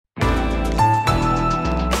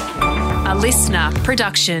A listener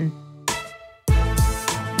production.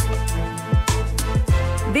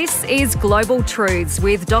 This is Global Truths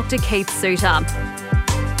with Dr. Keith Suter.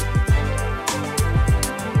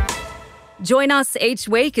 Join us each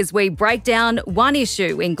week as we break down one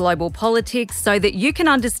issue in global politics so that you can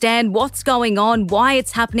understand what's going on, why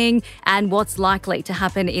it's happening, and what's likely to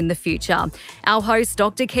happen in the future. Our host,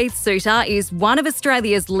 Dr. Keith Suter, is one of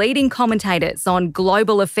Australia's leading commentators on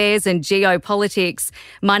global affairs and geopolitics.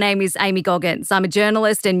 My name is Amy Goggins. I'm a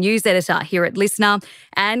journalist and news editor here at Listener.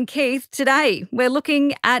 And Keith, today we're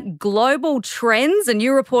looking at global trends. A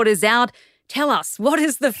new report is out. Tell us, what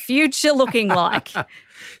is the future looking like?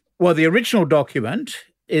 Well, the original document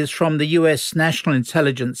is from the US National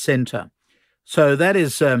Intelligence Center. So that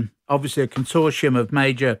is obviously a consortium of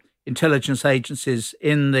major intelligence agencies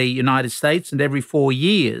in the United States. And every 4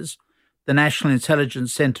 years, the National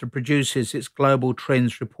Intelligence Center produces its Global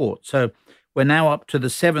Trends Report. So we're now up to the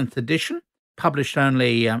 7th edition, published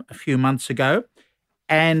only a few months ago.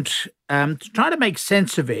 And to try to make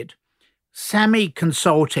sense of it, SAMI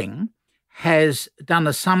Consulting has done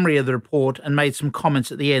a summary of the report and made some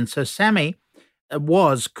comments at the end. So SAMI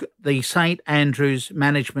was the St. Andrews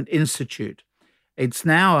Management Institute. It's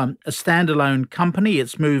now a standalone company.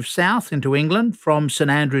 It's moved south into England from St.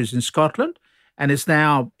 Andrews in Scotland and is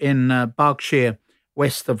now in Berkshire,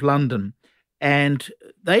 west of London. And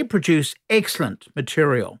they produce excellent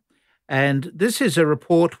material. And this is a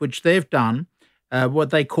report which they've done, what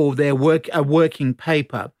they call a working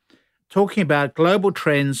paper, talking about global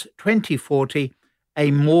trends 2040,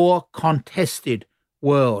 a more contested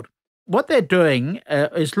world. What they're doing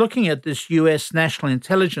is looking at this US National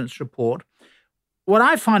Intelligence Report. What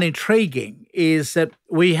I find intriguing is that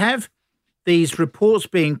we have these reports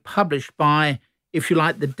being published by, if you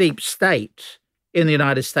like, the deep state in the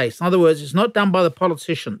United States. In other words, it's not done by the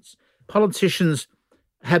politicians. Politicians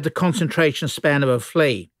have the concentration span of a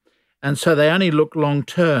flea, and so they only look long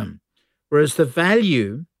term, whereas the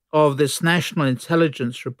value of this National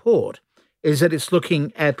Intelligence Report is that it's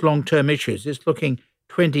looking at long-term issues. It's looking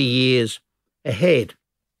 20 years ahead.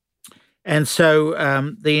 And so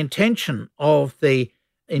the intention of the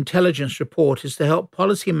intelligence report is to help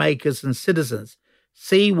policymakers and citizens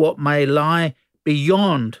see what may lie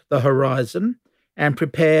beyond the horizon and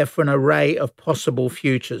prepare for an array of possible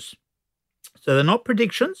futures. So they're not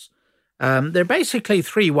predictions. They're basically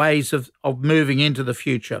three ways of moving into the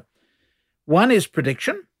future. One is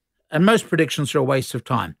prediction. And most predictions are a waste of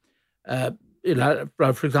time. For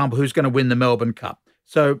example, who's going to win the Melbourne Cup?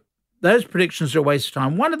 So those predictions are a waste of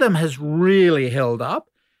time. One of them has really held up.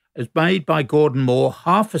 It was made by Gordon Moore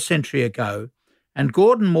half a century ago. And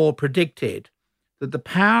Gordon Moore predicted that the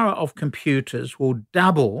power of computers will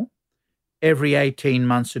double every 18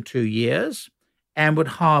 months or 2 years and would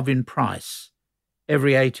halve in price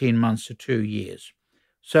every 18 months or 2 years.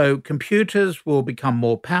 So computers will become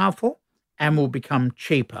more powerful and will become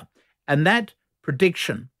cheaper. And that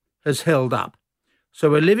prediction has held up. So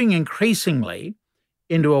we're living increasingly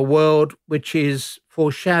into a world which is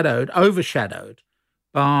overshadowed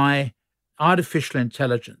by artificial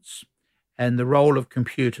intelligence and the role of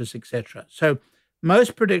computers, etc. So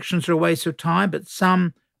most predictions are a waste of time, but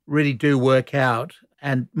some really do work out.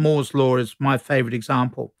 And Moore's Law is my favorite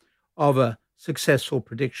example of a successful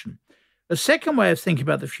prediction. The second way of thinking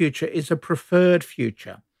about the future is a preferred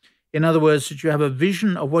future. In other words, that you have a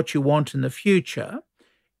vision of what you want in the future,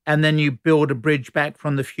 and then you build a bridge back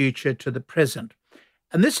from the future to the present.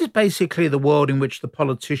 And this is basically the world in which the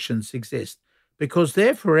politicians exist, because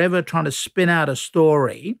they're forever trying to spin out a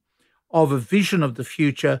story of a vision of the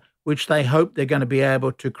future which they hope they're going to be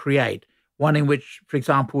able to create, one in which, for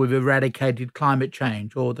example, we've eradicated climate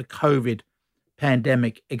change or the COVID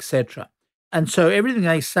pandemic, etc. And so everything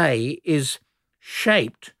they say is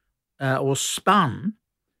shaped or spun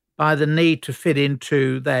by the need to fit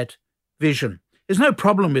into that vision. There's no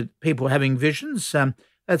problem with people having visions.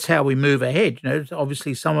 That's how we move ahead.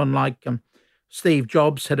 Obviously someone like Steve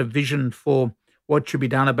Jobs had a vision for what should be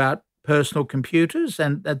done about personal computers,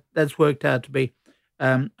 and that's worked out to be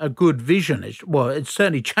a good vision. It's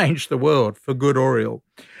certainly changed the world for good or ill.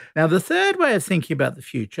 Now, the third way of thinking about the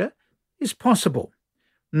future is possible.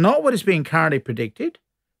 Not what is being currently predicted,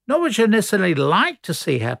 not what you necessarily like to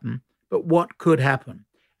see happen, but what could happen.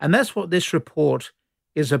 And that's what this report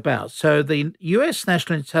is about. So the US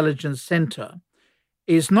National Intelligence Center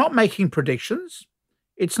is not making predictions.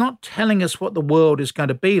 It's not telling us what the world is going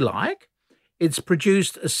to be like. It's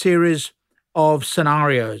produced a series of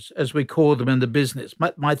scenarios, as we call them in the business.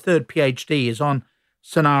 My third PhD is on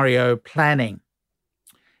scenario planning.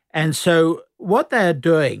 And so what they're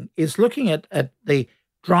doing is looking at the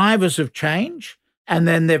drivers of change, And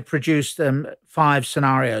then they've produced 5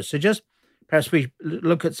 scenarios. So just perhaps we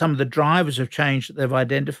look at some of the drivers of change that they've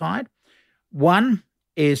identified. One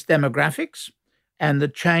is demographics and the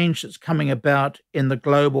change that's coming about in the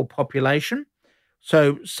global population.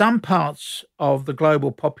 So some parts of the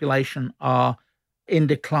global population are in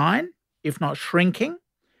decline, if not shrinking.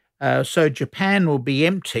 So Japan will be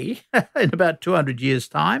empty in about 200 years'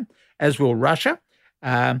 time, as will Russia.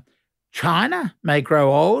 China may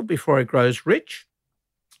grow old before it grows rich.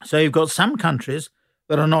 So you've got some countries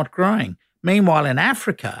that are not growing. Meanwhile, in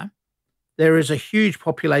Africa, there is a huge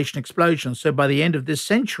population explosion. So by the end of this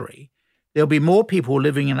century, there'll be more people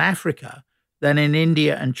living in Africa than in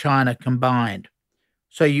India and China combined.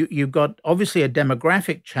 So you've got obviously a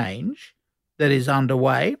demographic change that is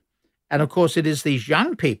underway. And of course, it is these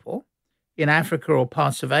young people in Africa or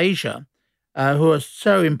parts of Asia who are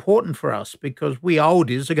so important for us because we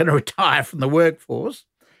oldies are going to retire from the workforce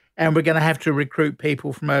and we're going to have to recruit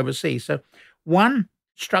people from overseas. So one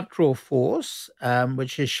structural force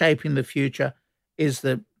which is shaping the future is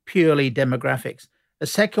the purely demographics. The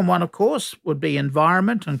second one, of course, would be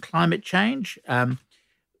environment and climate change.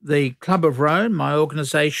 The Club of Rome, my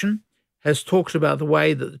organization, has talked about the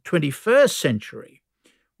way that the 21st century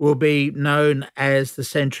will be known as the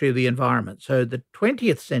century of the environment. So the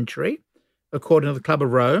 20th century, according to the Club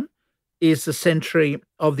of Rome, is the century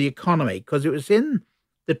of the economy, because it was in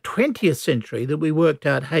the 20th century that we worked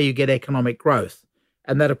out how you get economic growth.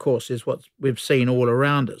 And that, of course, is what we've seen all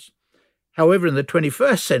around us. However, in the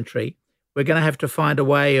 21st century, we're going to have to find a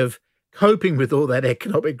way of coping with all that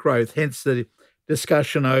economic growth, hence the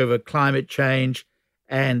discussion over climate change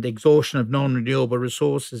and exhaustion of non-renewable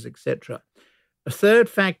resources, etc. A third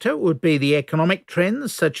factor would be the economic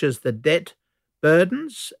trends, such as the debt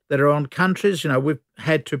burdens that are on countries. We've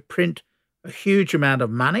had to print a huge amount of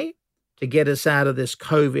money to get us out of this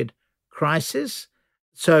COVID crisis.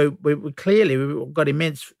 So we've got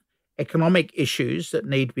immense economic issues that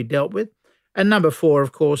need to be dealt with. And number 4,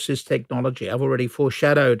 of course, is technology. I've already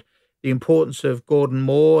foreshadowed the importance of Gordon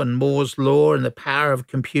Moore and Moore's law and the power of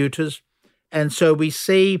computers. And so we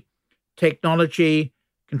see technology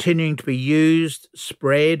continuing to be used,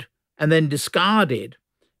 spread, and then discarded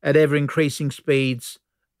at ever-increasing speeds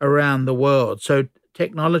around the world. So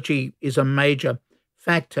technology is a major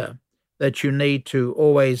factor that you need to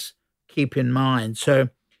always keep in mind. So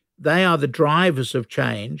they are the drivers of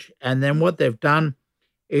change. And then what they've done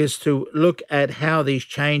is to look at how these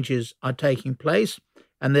changes are taking place.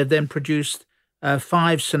 And they've then produced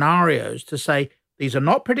 5 scenarios to say, these are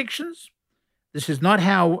not predictions. This is not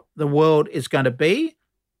how the world is going to be,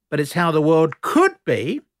 but it's how the world could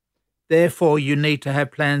be. Therefore, you need to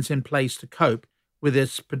have plans in place to cope with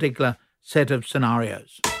this particular set of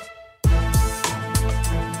scenarios.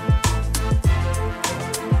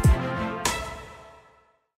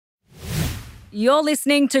 You're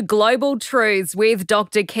listening to Global Truths with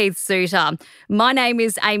Dr. Keith Suter. My name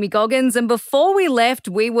is Amy Goggins, and before we left,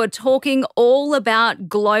 we were talking all about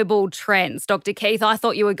global trends. Dr. Keith, I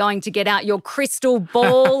thought you were going to get out your crystal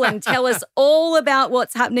ball and tell us all about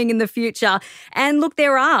what's happening in the future. And look,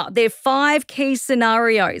 there are 5 key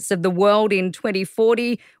scenarios of the world in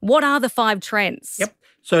 2040. What are the 5 trends? Yep.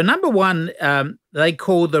 So number 1, they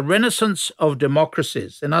call the renaissance of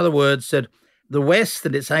democracies. In other words, that the West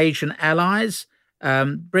and its Asian allies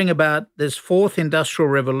bring about this 4th industrial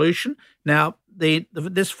revolution. Now,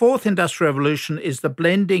 this 4th industrial revolution is the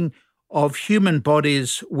blending of human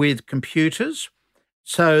bodies with computers,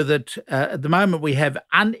 so that at the moment we have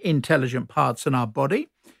unintelligent parts in our body,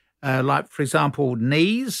 like, for example,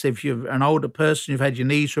 knees. If you're an older person, you've had your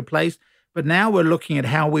knees replaced. But now we're looking at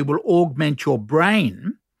how we will augment your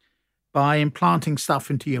brain by implanting stuff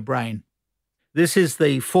into your brain. This is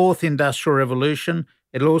the 4th industrial revolution.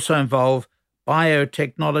 It'll also involve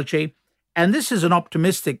biotechnology. And this is an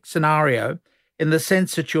optimistic scenario in the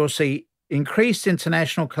sense that you'll see increased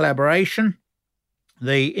international collaboration.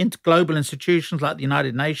 The global institutions like the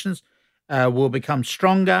United Nations will become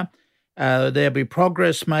stronger. There'll be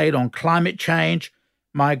progress made on climate change,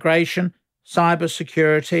 migration,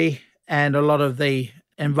 cybersecurity, and a lot of the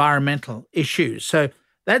environmental issues. So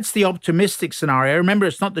that's the optimistic scenario. Remember,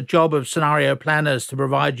 it's not the job of scenario planners to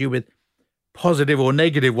provide you with positive or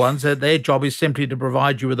negative ones. Their job is simply to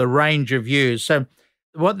provide you with a range of views. So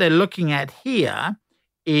what they're looking at here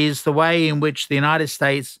is the way in which the United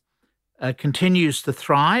States continues to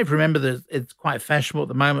thrive. Remember that it's quite fashionable at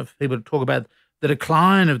the moment for people to talk about the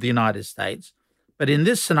decline of the United States. But in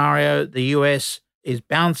this scenario, the US is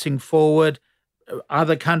bouncing forward.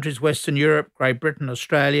 Other countries, Western Europe, Great Britain,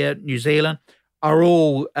 Australia, New Zealand, are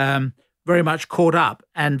all very much caught up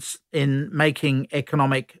and in making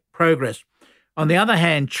economic progress. On the other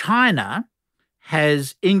hand, China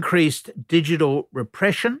has increased digital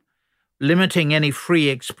repression, limiting any free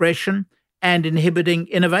expression and inhibiting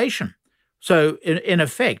innovation. So in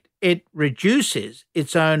effect, it reduces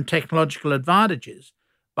its own technological advantages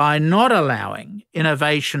by not allowing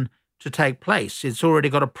innovation to take place. It's already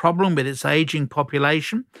got a problem with its aging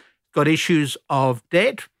population, got issues of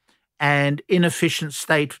debt and inefficient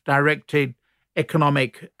state-directed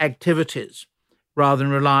economic activities rather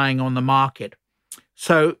than relying on the market.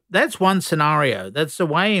 So that's one scenario. That's the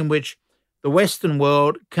way in which the Western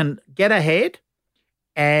world can get ahead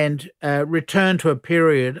and return to a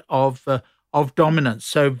period of dominance.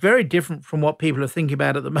 So very different from what people are thinking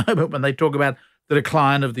about at the moment when they talk about the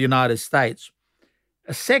decline of the United States.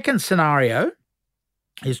 A second scenario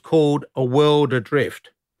is called a world adrift,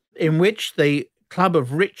 in which the club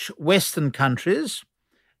of rich Western countries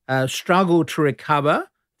struggle to recover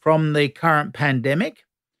from the current pandemic,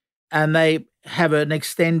 and they have an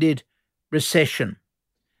extended recession.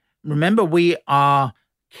 Remember, we are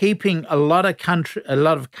keeping a lot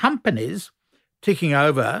of companies ticking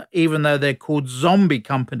over, even though they're called zombie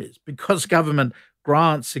companies, because government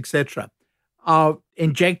grants, etc., are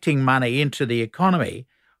injecting money into the economy.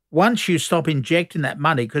 Once you stop injecting that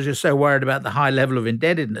money because you're so worried about the high level of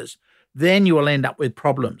indebtedness, then you will end up with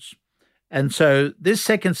problems. And so this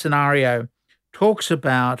second scenario talks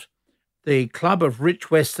about the club of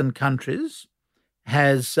rich Western countries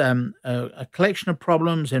has a collection of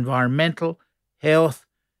problems, environmental, health,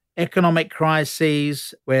 economic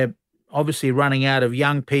crises. We're obviously running out of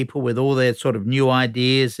young people with all their sort of new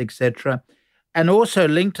ideas, etc. And also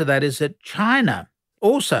linked to that is that China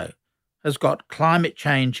also has got climate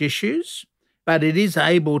change issues, but it is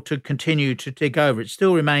able to continue to take over. It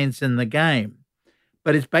still remains in the game.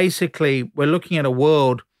 But it's basically, we're looking at a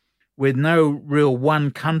world with no real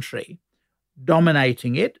one country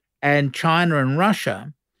dominating it, and China and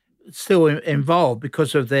Russia still involved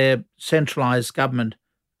because of their centralized government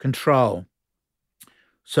control.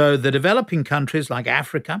 So the developing countries like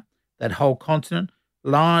Africa, that whole continent,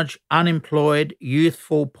 large unemployed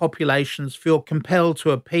youthful populations feel compelled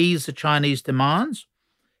to appease the Chinese demands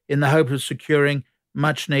in the hope of securing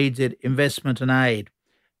much needed investment and aid.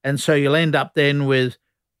 And so you'll end up then with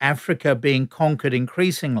Africa being conquered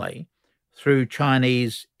increasingly through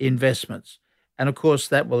Chinese investments. And of course,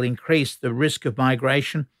 that will increase the risk of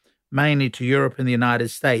migration, mainly to Europe and the United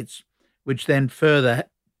States, which then further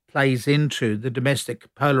plays into the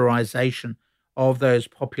domestic polarization of those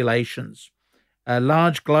populations.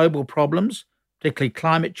 Large global problems, particularly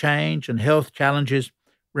climate change and health challenges,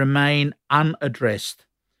 remain unaddressed.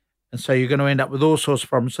 And so you're going to end up with all sorts of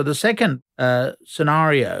problems. So the second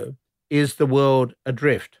scenario is the world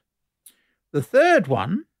adrift. The third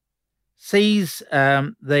one sees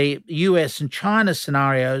the US and China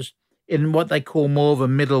scenarios in what they call more of a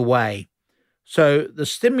middle way. So the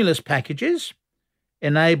stimulus packages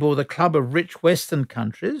enable the club of rich Western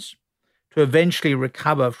countries to eventually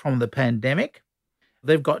recover from the pandemic.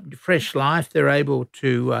 They've got fresh life. They're able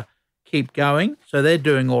to keep going. So they're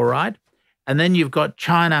doing all right. And then you've got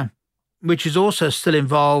China, which is also still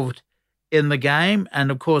involved in the game.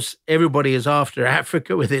 And of course, everybody is after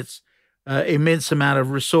Africa with its immense amount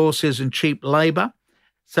of resources and cheap labor.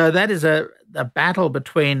 So that is a battle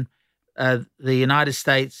between the United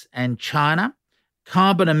States and China.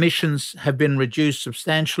 Carbon emissions have been reduced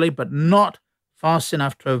substantially, but not fast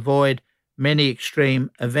enough to avoid many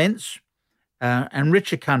extreme events. And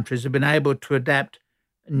richer countries have been able to adapt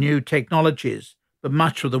new technologies, but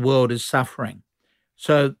much of the world is suffering.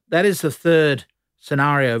 So that is the third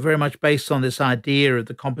scenario, very much based on this idea of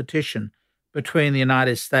the competition between the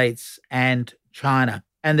United States and China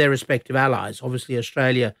and their respective allies. Obviously,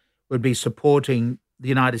 Australia would be supporting the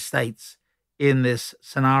United States in this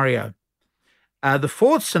scenario. The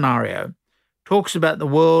fourth scenario talks about the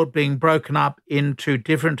world being broken up into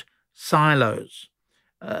different silos.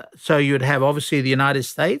 So you'd have obviously the United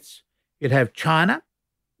States, you'd have China,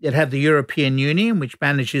 you'd have the European Union, which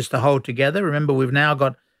manages to hold together. Remember, we've now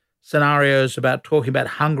got scenarios about talking about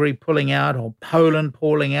Hungary pulling out or Poland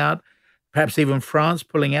pulling out, perhaps even France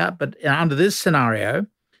pulling out. But under this scenario,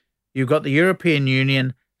 you've got the European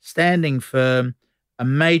Union standing firm, a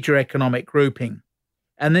major economic grouping.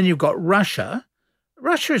 And then you've got Russia.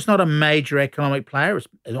 Russia is not a major economic player. It's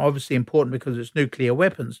obviously important because of its nuclear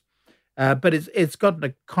weapons, but it's got an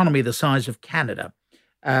economy the size of Canada.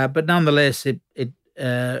 But nonetheless, it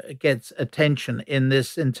gets attention in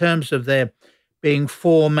this in terms of there being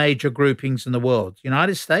four major groupings in the world: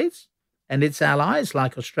 United States and its allies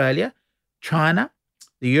like Australia, China,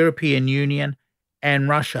 the European Union, and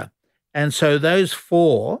Russia. And so those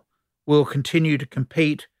four will continue to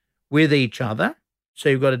compete with each other. So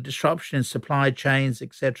you've got a disruption in supply chains,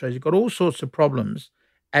 etc. You've got all sorts of problems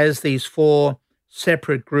as these four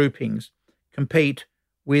separate groupings compete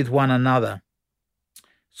with one another.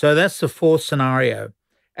 So that's the fourth scenario.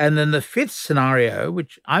 And then the fifth scenario,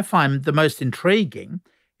 which I find the most intriguing,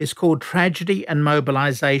 is called tragedy and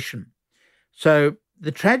mobilization. So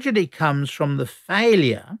the tragedy comes from the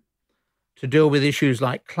failure to deal with issues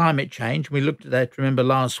like climate change. We looked at that, remember,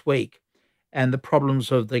 last week, and the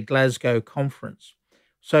problems of the Glasgow conference.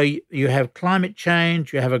 So you have climate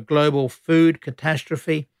change, you have a global food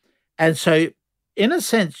catastrophe. And so in a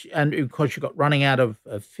sense, and of course you've got running out of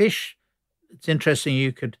fish. It's interesting,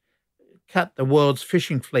 you could cut the world's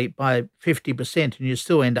fishing fleet by 50% and you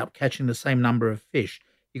still end up catching the same number of fish.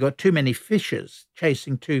 You've got too many fishers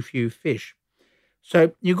chasing too few fish.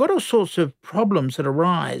 So you've got all sorts of problems that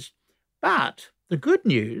arise. But the good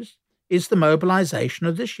news is the mobilization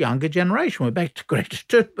of this younger generation. We're back to Greta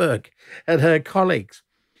Thunberg and her colleagues.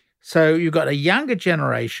 So you've got a younger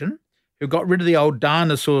generation who got rid of the old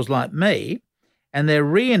dinosaurs like me, and they're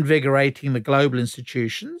reinvigorating the global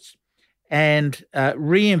institutions and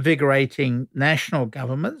reinvigorating national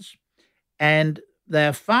governments. And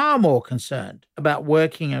they're far more concerned about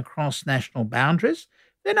working across national boundaries.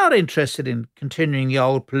 They're not interested in continuing the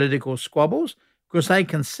old political squabbles because they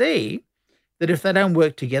can see that if they don't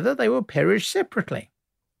work together, they will perish separately.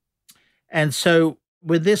 And so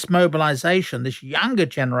with this mobilization, this younger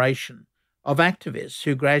generation of activists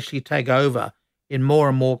who gradually take over in more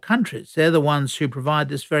and more countries, they're the ones who provide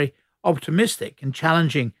this very optimistic and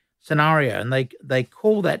challenging scenario. And they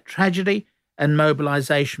call that tragedy and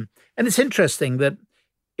mobilization. And it's interesting that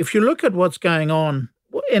if you look at what's going on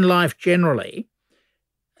in life generally,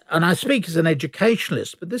 and I speak as an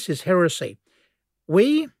educationalist, but this is heresy,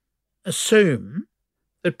 we assume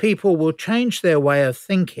that people will change their way of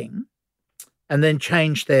thinking and then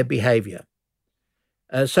change their behavior.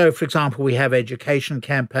 So, for example, we have education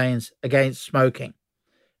campaigns against smoking.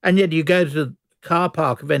 And yet you go to the car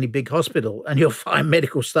park of any big hospital and you'll find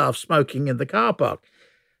medical staff smoking in the car park.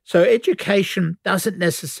 So education doesn't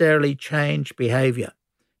necessarily change behavior.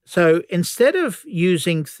 So instead of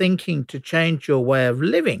using thinking to change your way of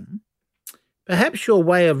living, perhaps your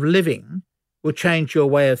way of living will change your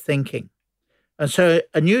way of thinking. And so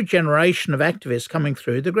a new generation of activists coming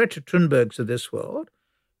through, the Greta Thunbergs of this world,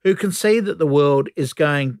 who can see that the world is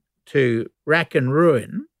going to rack and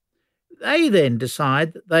ruin, they then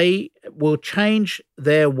decide that they will change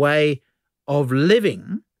their way of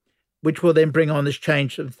living, which will then bring on this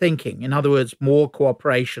change of thinking. In other words, more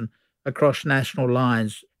cooperation across national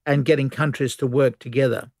lines and getting countries to work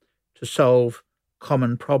together to solve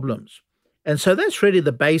common problems. And so that's really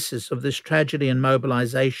the basis of this tragedy and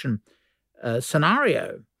mobilization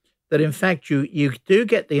scenario, that in fact you do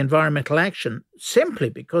get the environmental action simply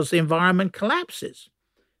because the environment collapses.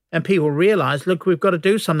 And people realize, look, we've got to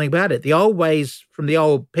do something about it. The old ways from the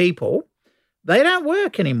old people, they don't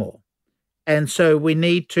work anymore. And so we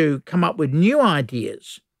need to come up with new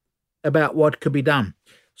ideas about what could be done.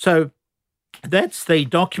 So that's the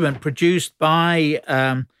document produced by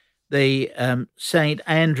the St.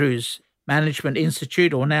 Andrews Management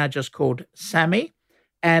Institute, or now just called SAMI.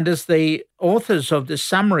 And as the authors of the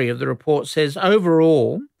summary of the report says,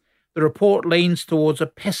 overall, the report leans towards a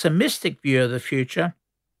pessimistic view of the future,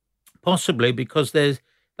 possibly because the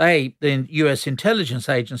U.S. intelligence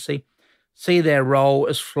agency, see their role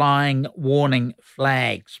as flying warning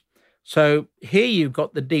flags. So here you've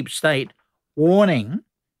got the deep state warning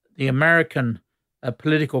the American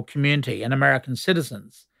political community and American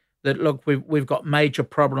citizens that, look, we've got major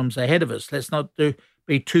problems ahead of us. Let's not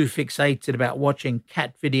be too fixated about watching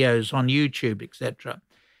cat videos on YouTube, etc.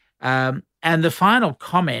 And the final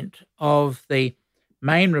comment of the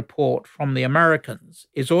main report from the Americans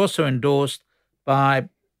is also endorsed by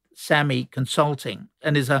SAMI Consulting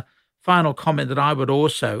and is a final comment that I would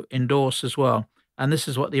also endorse as well. And this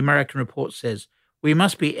is what the American report says. We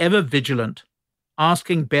must be ever vigilant,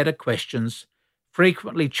 asking better questions,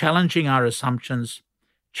 frequently challenging our assumptions,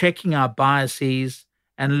 checking our biases,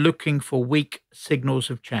 and looking for weak signals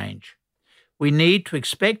of change. We need to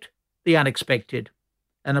expect the unexpected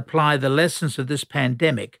and apply the lessons of this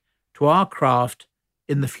pandemic to our craft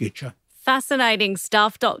in the future. Fascinating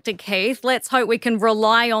stuff, Dr. Keith. Let's hope we can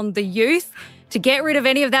rely on the youth to get rid of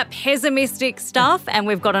any of that pessimistic stuff, and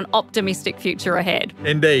we've got an optimistic future ahead.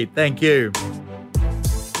 Indeed. Thank you.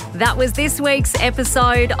 That was this week's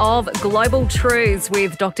episode of Global Truths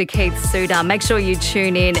with Dr. Keith Suter. Make sure you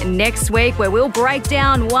tune in next week where we'll break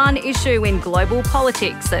down one issue in global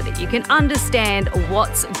politics so that you can understand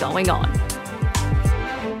what's going on.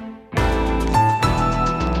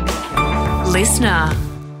 Listener.